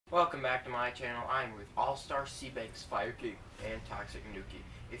Welcome back to my channel. I'm with All-Star Seabanks, Fire King, and Toxic Nuki.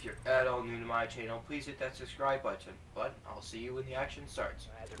 If you're at all new to my channel, please hit that subscribe button. But I'll see you when the action starts.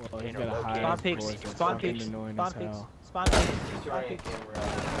 Well, he's got a high Spawn peaks, voice. It's spawn fucking peaks, annoying spawn as peaks, hell. spawn peaks, He's spawn running a peaks. camera.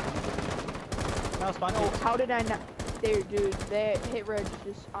 No, spawn Oh, peaks. how did I not? There, dude, that hit red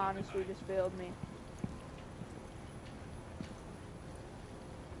just honestly just failed me.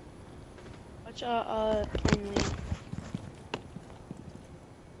 Watch plane lead.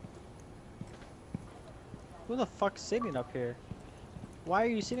 Who the fuck's sitting up here? Why are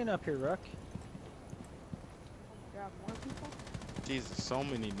you sitting up here, Rook? Yeah, more people? Jesus, so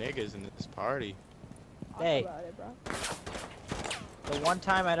many niggas in this party. Talk Hey. about it, bro. The one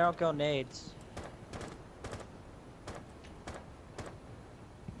time I don't go nades.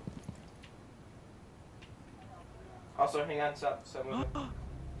 Also, hang on, some of them.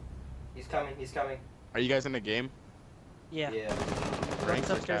 He's coming, he's coming. Are you guys in the game? Yeah. Yeah. Rook's Ranked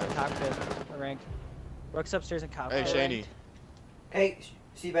or upstairs in casual? cockpit. Ranked. Rook's upstairs in Hey, cockpit. Shani. Hey,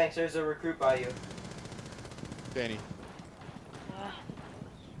 Seabanks, there's a recruit by you. Shani. Ah,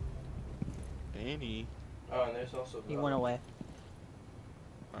 Shani. Oh, and there's also... He went away.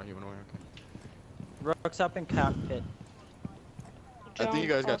 Oh, he went away, okay. Rook's up in cockpit. I think you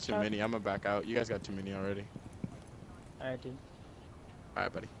guys got too All-Star. many. I'm gonna back out. You guys got too many already. Alright, dude.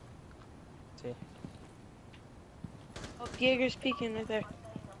 Alright, buddy. See. Oh, Jaeger's peeking right there.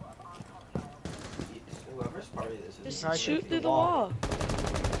 Whoever's party this is... Just probably shoot through through the the wall. wall.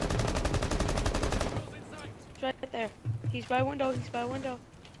 He's right there. He's by window. He's by window.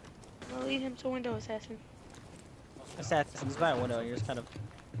 I'm gonna lead him to window, assassin. Assassin, he's by a window. You're just kind of.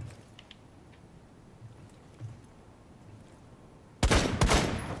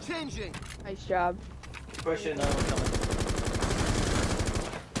 Changing. Nice job. Pushing. No, we're coming.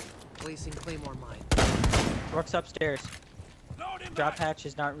 Placing Claymore mine. Rook's upstairs. Drop hatch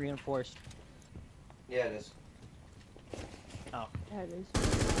is not reinforced. Yeah, it is. That is.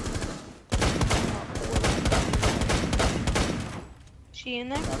 She in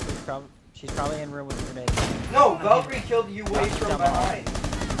there? She's probably in room with grenades. No, Valkyrie killed you way from Jump behind.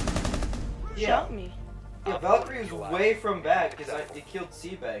 Yeah, Shot me. yeah, Valkyrie was way from back because it killed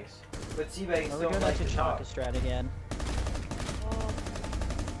Seabanks. But Seabanks We're don't doing like that to to talk. Chonka strat again. Oh.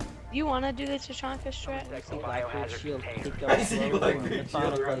 You wanna do the Tachanka strat? See Blackbeard's shield kick I up see slowly Blackbeard and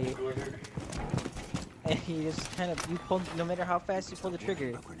shield around the methodically, corner. and he just kind of, you pull, no matter how fast you pull the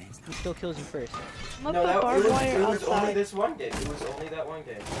trigger, he still kills you first. I'm No, gonna put barbed it wire was only outside. this one game. It was only that one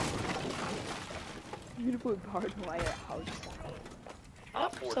game. You're gonna put barbed wire outside.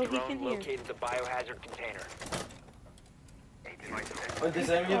 Up, so he can hear. Located the biohazard container. Oh, does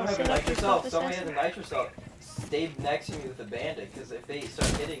anyone have a set up your nitrocell? Somebody has a self-assessment. nitrocell. Stay next to me with a bandit, because if they start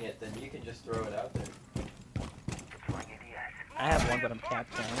hitting it, then you can just throw it out there. I have one, but I'm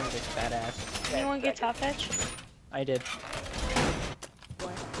capped. I'm a big badass. Anyone get top hatch? I did. 5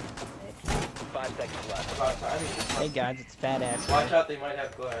 seconds left. About time you just Hey guys, it's badass. watch out, they might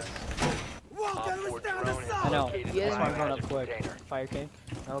have glass. Op 4 drone has I know. located Yeah, the That's why I'm going up biohazard quick. container. Fire King.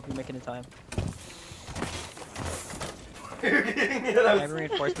 I hope you make it in time. You're getting it I have outside.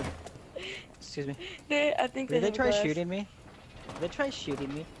 reinforcement. Excuse me. I think Did they have try glass. shooting me? Did they try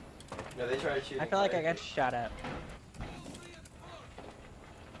shooting me? No, they try to shoot. I feel like I got shot at.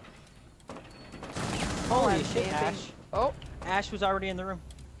 Holy I'm shit, camping. Ash. Oh, Ash was already in the room.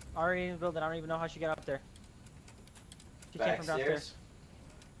 Already in the building. I don't even know how she got up there. She came from downstairs.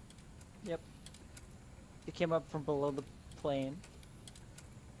 Backstairs. She came up from below the plane.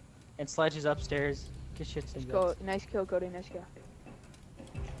 And Sledge is upstairs. Get shit let's go. Nice kill, Cody. Nice kill.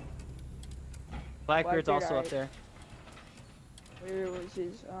 Blackbeard's Blackbeard, also up alright. there. Where was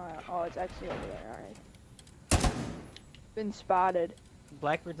his? Oh, it's actually over there. All right. Been spotted.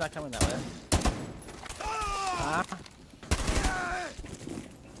 Blackbeard's not coming that way. Ah.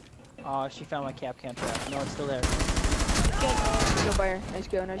 Oh, she found my cap can trap. No, it's still there. Nice kill, Fire. Nice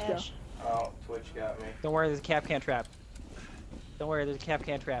kill. Nice kill. Ash. Oh, Twitch got me. Don't worry, there's a cap can trap. Don't worry, there's a cap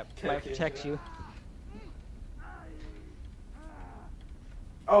can trap. Cap Might can protect trap. you.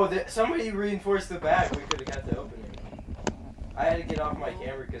 Oh, somebody reinforced the back. We could have got the opening. I had to get off my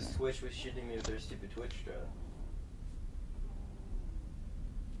camera because Twitch was shooting me with their stupid Twitch strat.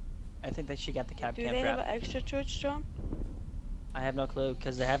 I think that she got the cap Do can they have trap. an extra torch drone? I have no clue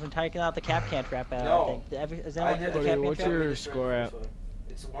because they haven't taken out the cap can trap out. No. I think. Is anyone I heard the did- cap can what's trap? your Just score ran at?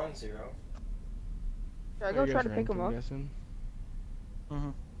 this one. It's 1-0. Should I go try to pick him up? Mm-hmm.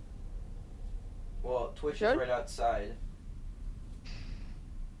 Well, Twitch Should? is right outside.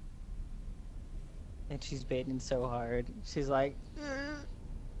 And she's baiting so hard. She's like,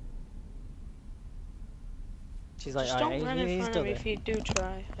 She's like, Just alright, don't run in he's front still of me there. if you do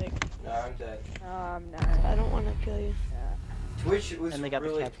try. Like, No, I'm dead. No, I'm not. I don't want to kill you. Twitch was And they got the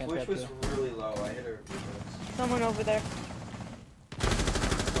really, Capcan Twitch was tattoo. really low. I hit her. With Someone over there.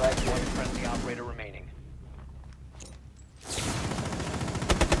 black One one. friendly operator remaining.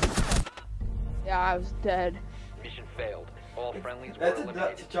 Yeah, I was dead. Mission failed. All friendlies were That's a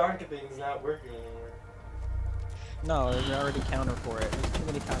eliminated. Tatanka thing's not working anymore. No, there's already counter for it. There's too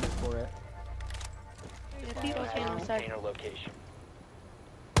many counters for it. Yeah, people came Biohazard outside. container location.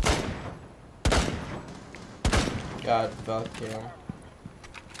 God, fuck him.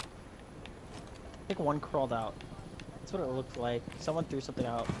 I think one crawled out. That's what it looked like. Someone threw something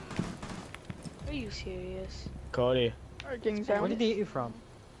out. Are you serious? Cody. Working Where did they hit you from?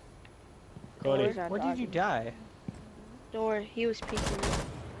 Cody. Door's not Where did you talking. die? Door, he was peeking me.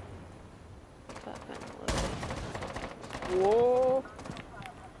 Got kind of low. Whoa.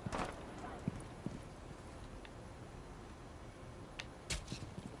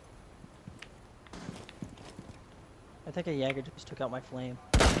 I think a Jaeger just took out my flame.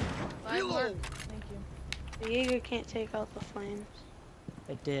 Thank you. The Jaeger can't take out the flames.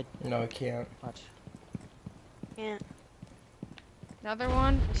 It did. No, I can't. Watch. Can't. Another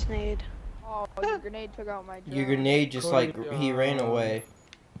one. It's nade. Oh, your grenade took out my drone. Your grenade just Cody, like he ran away.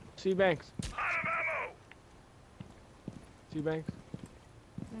 C Banks. C Banks.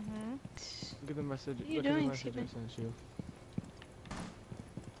 Mm-hmm. Look at the message. What are you Look at the doing, message I C-Banks? sent you.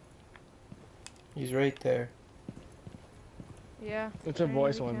 He's right there. Yeah. It's a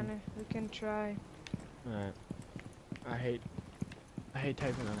voice we one. We can try. Alright. I hate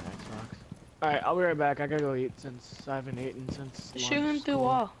typing on the Xbox. Alright, I'll be right back. I gotta go eat since I haven't eaten since Shoot him lunch through school.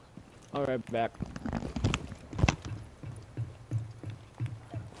 wall. I'll be right back.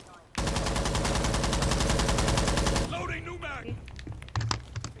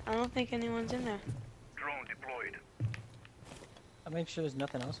 I don't think anyone's in there. I'll make sure there's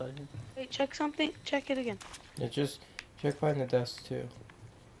nothing else out here. Wait, check something. Check it again. Yeah, just check behind the desk too.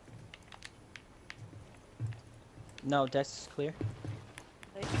 No, desk is clear.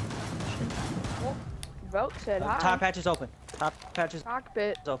 Velk said hi. Top hatch is open. Top hatch is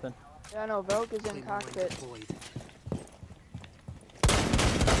Cockpit. open. Yeah, no, Velk is in cockpit.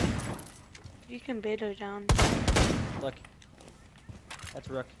 You can bait her down. Look. That's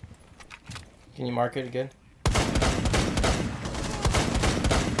Rook. Can you mark it again?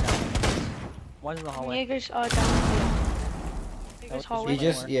 One's in the hallway. Jaeger's down here. Jaeger's was hallway. He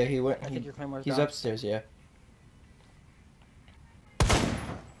just, yeah, he I went. think your Claymore's He's down. upstairs, yeah.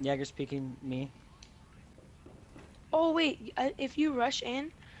 Jaeger's peeking me. Oh wait, if you rush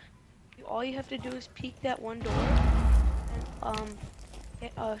in, all you have to do is peek that one door, and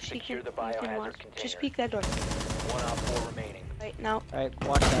she Secure can. the You can biohazard watch. container. Just peek that door. One op 4 remaining. Right now. Alright,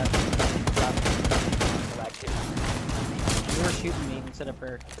 watch that. Drop. Hostile activity. You were shooting me instead of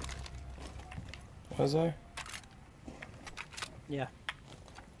her. Was I? Yeah.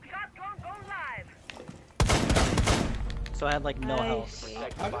 So I had like no I health. see.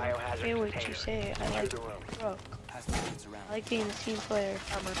 Protect the I biohazard hear what container. you say. I Secure like the room. bro. I like being a team player.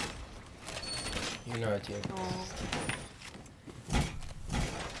 You know it, yeah. Oh.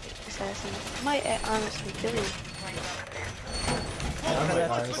 Assassin. Might honestly kill you. I might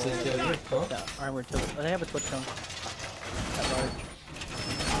honestly kill you. Huh? Yeah, armored to they have a twitch cone. At large.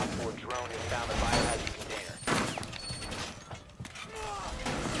 Op 4 drone has found the biohazard container.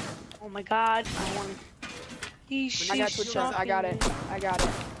 Oh my god. I won. I got Twitch on. I got it. I got it.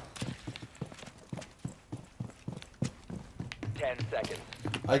 10 seconds.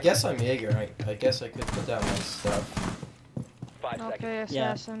 I guess I'm Jaeger. I guess I could put down my stuff. 5 seconds. Okay,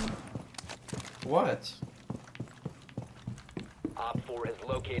 Yeah. assassin. What? Op 4 has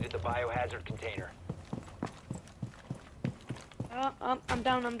located the biohazard container. I'm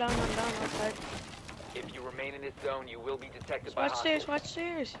down outside. If you remain in this zone, you will be detected by Watch stairs, hostiles. watch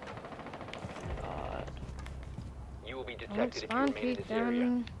stairs. You will be Let's detected if you spawn remain in peek this area.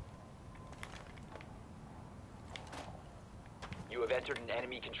 then. You have entered an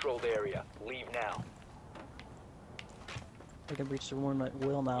enemy-controlled area. Leave now. I can reach the room at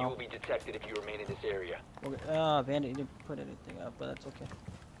will You now. will be detected if you remain in this area. Okay. Bandit didn't put anything up, but that's okay.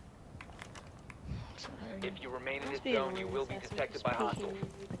 Sorry. If you remain in this Must be zone, you annoying will be assassin detected just by peeking hostiles.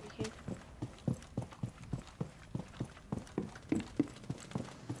 and peeking.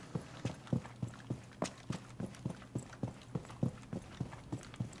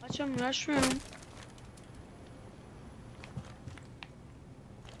 Watch him rush room.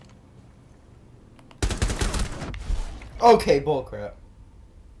 Okay, bullcrap.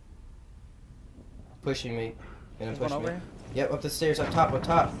 Pushing me. Gonna There's push one me. over here. Yep, up the stairs, up top, up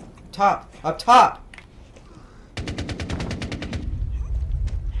top. Top! Up top!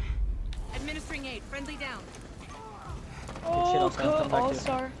 grenade. Friendly down. Oh, I'll come back to all you.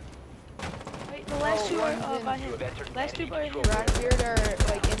 star. Wait, the last two one's are in- by You him. have entered Last two enemy by him. control area. Blackbeard are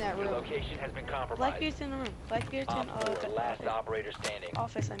like in that Your room. location has been compromised. Blackbeard's in the room. Blackbeard's in Op 4, the last operator standing.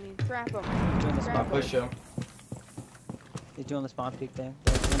 office, I mean. Trap them. Doing the Grab spawn them. peek. him. He's doing the spawn peek thing.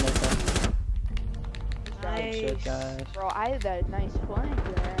 They're doing their thing. Good shit, Nice. guys. Bro, I had that nice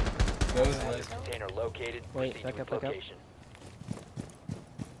flank there. That was nice. Container located. Wait, Proceed back to up, its back up. location.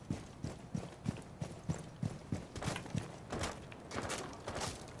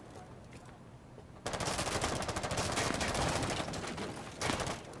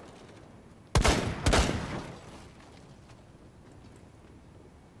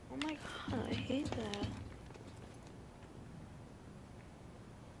 Oh my god, I hate that.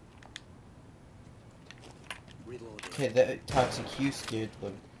 Okay, that toxic Q scared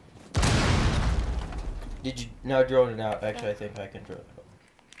them. Did you now drone it out? Actually, I think I can drone it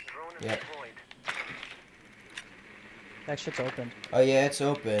out. Yep. That shit's open. Oh yeah, it's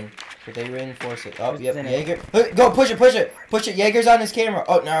open, but they reinforce it. Oh Who's yep, in it? Jaeger. Go push it. Jaeger's on his camera.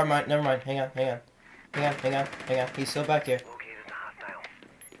 Oh, never mind. Hang on. He's still back here.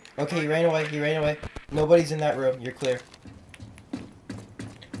 Okay, he ran away. Nobody's in that room. You're clear.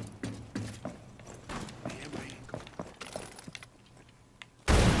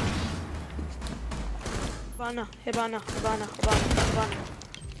 Hibana.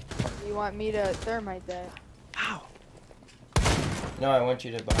 You want me to thermite that? No, I want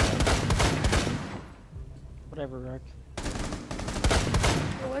you to buy it. Whatever, Rick.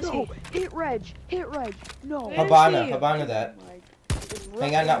 Where was No, he? hit Reg. No. Where is he? Habana that. Oh my- it's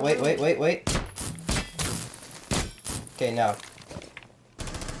Hang on, now, right in the room. wait. Okay, now.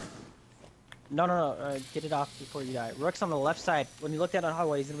 No. Get it off before you die. Rook's on the left side. When you look down on the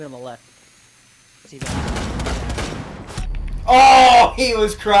hallway, he's gonna be on the left. See that? Oh, he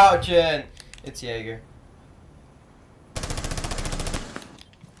was crouching. It's Jaeger.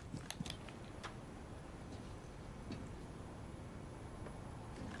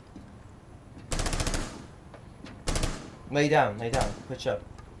 Lay down. Push up.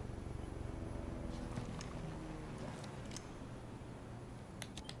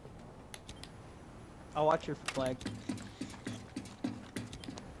 I'll watch your flag.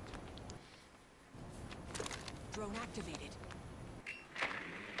 Drone activated.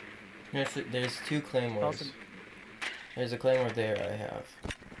 There's two claymores. Also, There's a claymore there I have.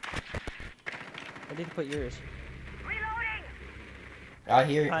 I need to put yours. I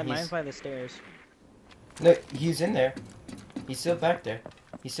hear Mine's he's... by the stairs. No, he's in there. He's still back there.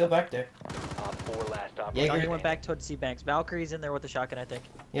 Op 4, last operator Jaeger- He went back towards C-Banks. Valkyrie's in there with the shotgun, I think.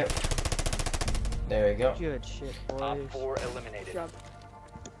 Yep. There we go. Good shit, boys. Op 4 eliminated.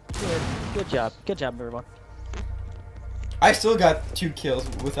 Good job, everyone. I still got 2 kills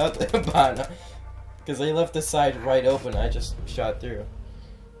without the Habana. Because they left the side right open. I just shot through.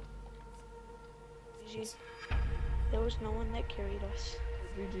 GG. There was no one that carried us.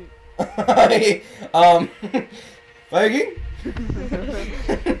 Viking?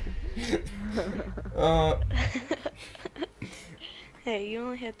 Hey, you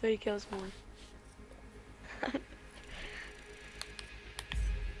only had 3 kills more.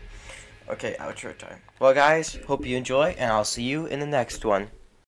 Okay, outro time. Well, guys, hope you enjoy, and I'll see you in the next one.